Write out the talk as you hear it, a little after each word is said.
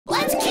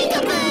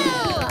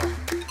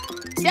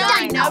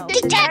Dino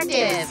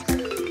Detectives!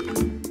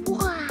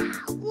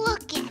 Wow,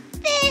 look at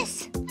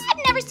this! I've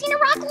never seen a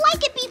rock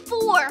like it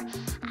before.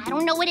 I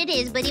don't know what it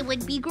is, but it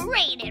would be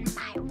great in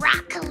my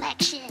rock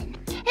collection.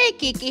 Hey,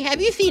 Kiki,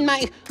 have you seen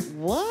my...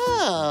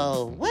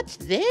 Whoa, what's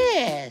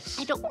this?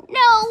 I don't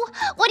know.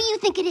 What do you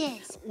think it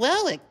is?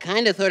 Well, it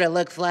kind of sort of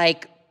looks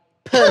like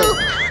poop.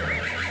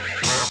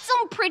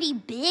 Some pretty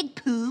big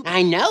poop.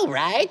 I know,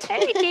 right?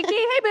 Hey, Kiki.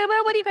 Hey,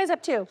 Bouba. What are you guys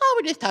up to? Oh,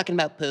 we're just talking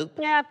about poop.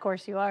 Yeah, of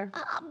course you are.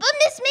 But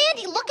Miss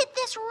Mandi, look at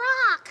this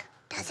rock.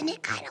 Doesn't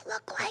it kind of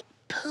look like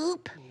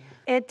poop?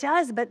 It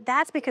does, but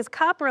that's because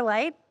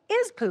coprolite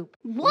is poop.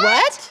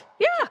 What?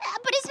 Yeah.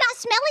 But it's not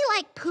smelly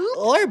like poop.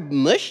 Or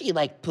mushy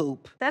like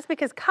poop. That's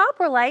because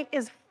coprolite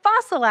is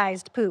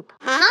fossilized poop.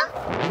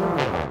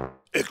 Huh?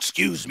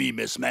 Excuse me,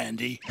 Miss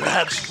Mandi.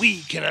 Perhaps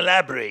we can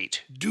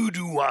elaborate,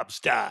 doo-doo-wop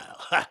style.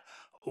 Ha.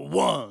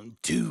 1,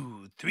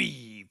 2,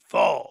 3,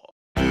 4.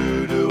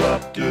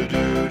 Doo-doo-wop,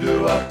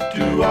 doo-doo-doo-wop,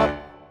 doo-wop.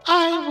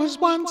 I was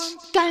once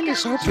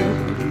dinosaur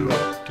poop.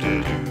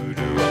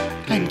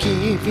 I'm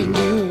giving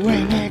you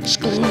an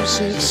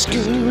exclusive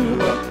scoop.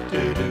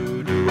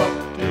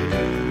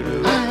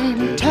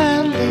 I'm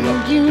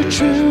telling you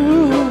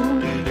true.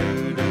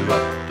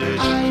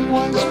 I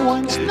was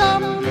once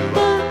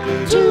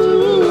number 2.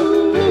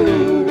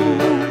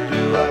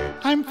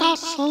 I'm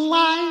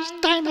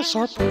fossilized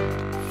dinosaur poop.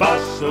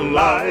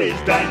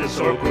 Fossilized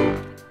dinosaur poop.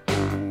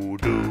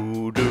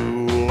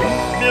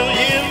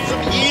 Millions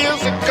of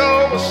years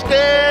ago, a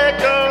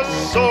stegosaurus,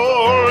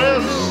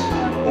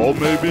 Or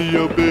maybe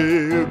a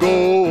big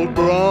old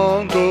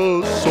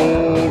brontosaurus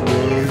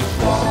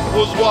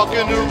was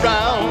walking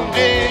around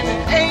in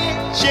an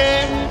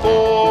ancient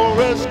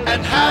forest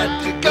and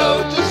had to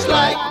go just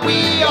like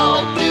we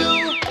all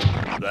do.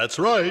 That's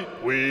right,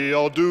 we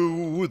all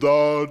do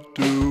the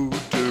do-do.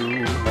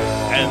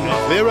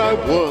 And there I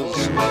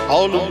was,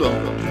 all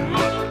alone.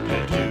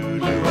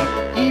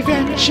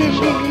 Eventually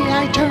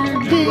I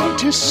turned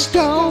into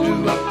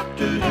stone.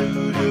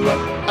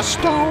 A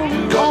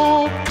stone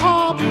called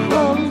coprolite.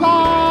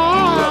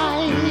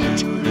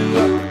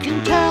 You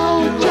can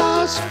tell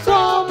just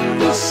from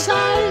the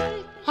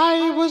sight.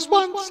 I was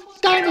once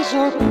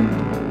dinosaur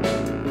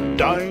poop.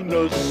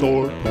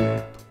 Dinosaur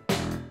poop.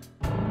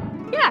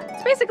 Yeah,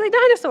 it's basically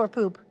dinosaur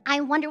poop.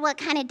 I wonder what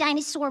kind of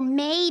dinosaur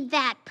made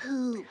that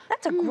poop.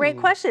 That's a great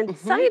question.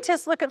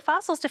 Scientists look at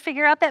fossils to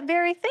figure out that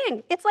very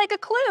thing. It's like a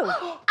clue.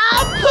 A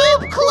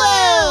poop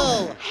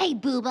clue! Hey,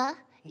 Bouba,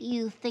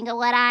 you think of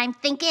what I'm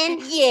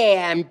thinking?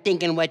 Yeah, I'm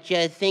thinking what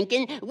you're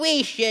thinking.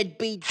 We should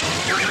be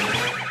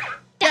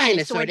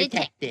Dinosaur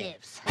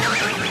Detectives.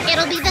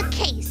 It'll be the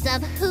case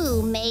of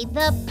who made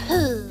the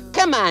poo.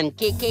 Come on,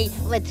 Kiki,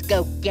 let's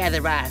go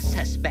gather our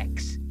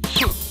suspects.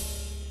 You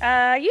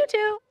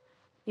two.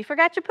 You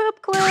forgot your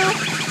poop clue.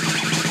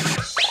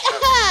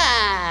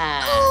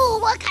 Ooh,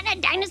 what kind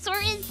of dinosaur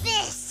is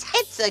this?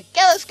 It's a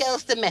Gallus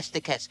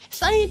domesticus.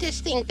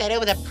 Scientists think that it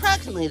was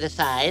approximately the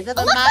size of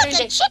a Looks modern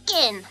like a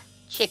chicken.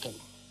 chicken.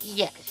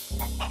 Yes.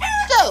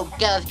 So,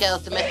 Gallus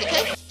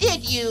domesticus,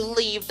 did you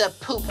leave the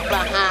poop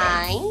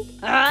behind?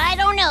 I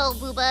don't know,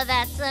 Bouba.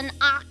 That's an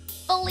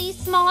awfully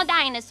small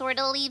dinosaur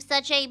to leave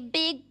such a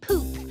big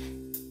poop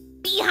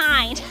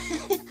behind.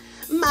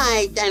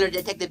 My Dino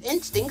Detective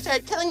instincts are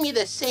telling me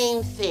the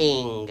same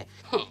thing.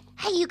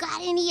 Hey, you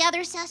got any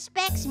other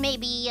suspects?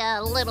 Maybe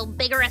a little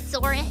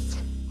biggerosaurus?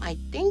 I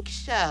think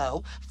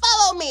so.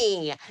 Follow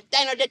me!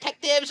 Dino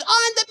Detectives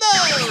on the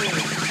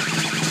move!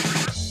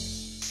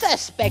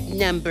 Suspect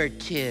number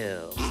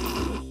 2.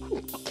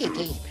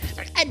 Kiki,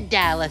 a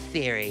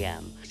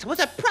Dalatherium. So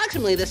it's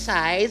approximately the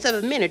size of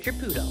a miniature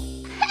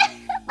poodle.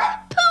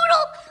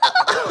 Poodle!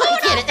 I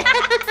get it.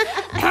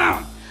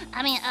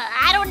 I mean,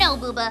 I don't know,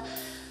 Bouba.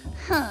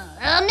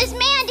 Miss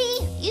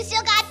Mandi, you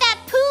still got that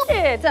poop?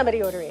 Did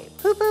somebody order a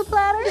poo-poo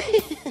platter?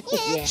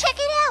 Yeah, check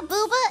it out,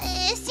 Bouba.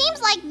 It seems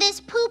like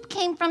this poop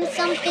came from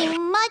something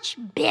much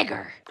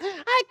bigger.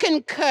 I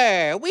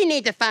concur. We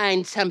need to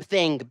find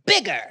something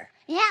bigger.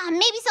 Yeah,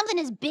 maybe something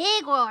as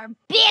big or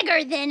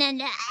bigger than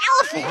an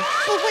elephant.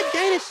 But what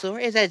dinosaur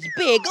is as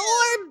big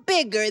or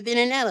bigger than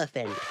an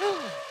elephant?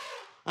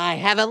 I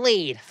have a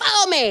lead.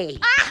 Follow me.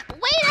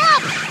 Wait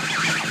up!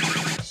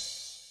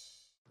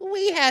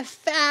 We have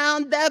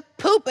found the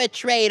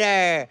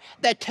poopatrator,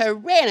 the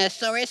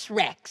Tyrannosaurus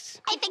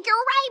Rex. I think you're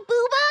right,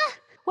 Bouba.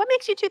 What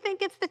makes you two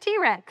think it's the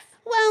T-Rex?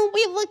 Well,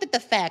 we looked at the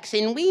facts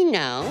and we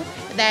know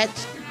that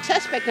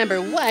suspect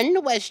number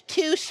 1 was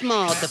too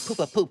small to poop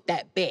a poop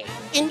that big.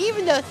 And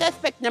even though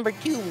suspect number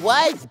 2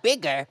 was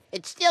bigger,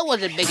 it still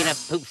wasn't big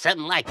enough to poop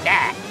something like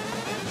that.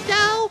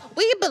 So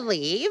we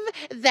believe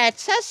that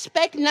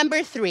suspect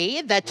number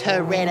 3, the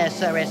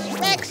Tyrannosaurus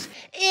Rex,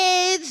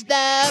 is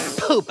the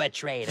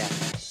poopatrator.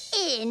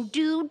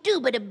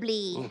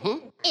 Indubitably.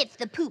 If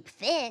the poop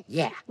fits.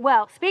 Yeah.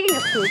 Well, speaking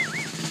of poop,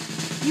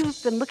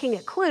 you've been looking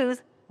at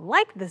clues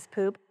like this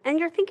poop, and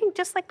you're thinking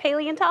just like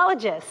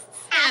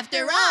paleontologists.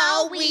 After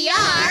all, we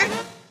are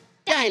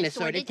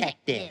Dinosaur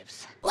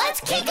Detectives.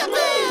 Let's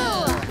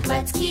kick-a-boo!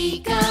 Let's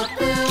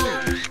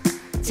kick-a-boo!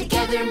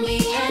 Together,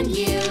 me and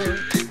you.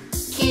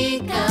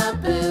 Kick-a-boo!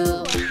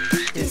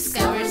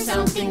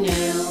 something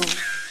new.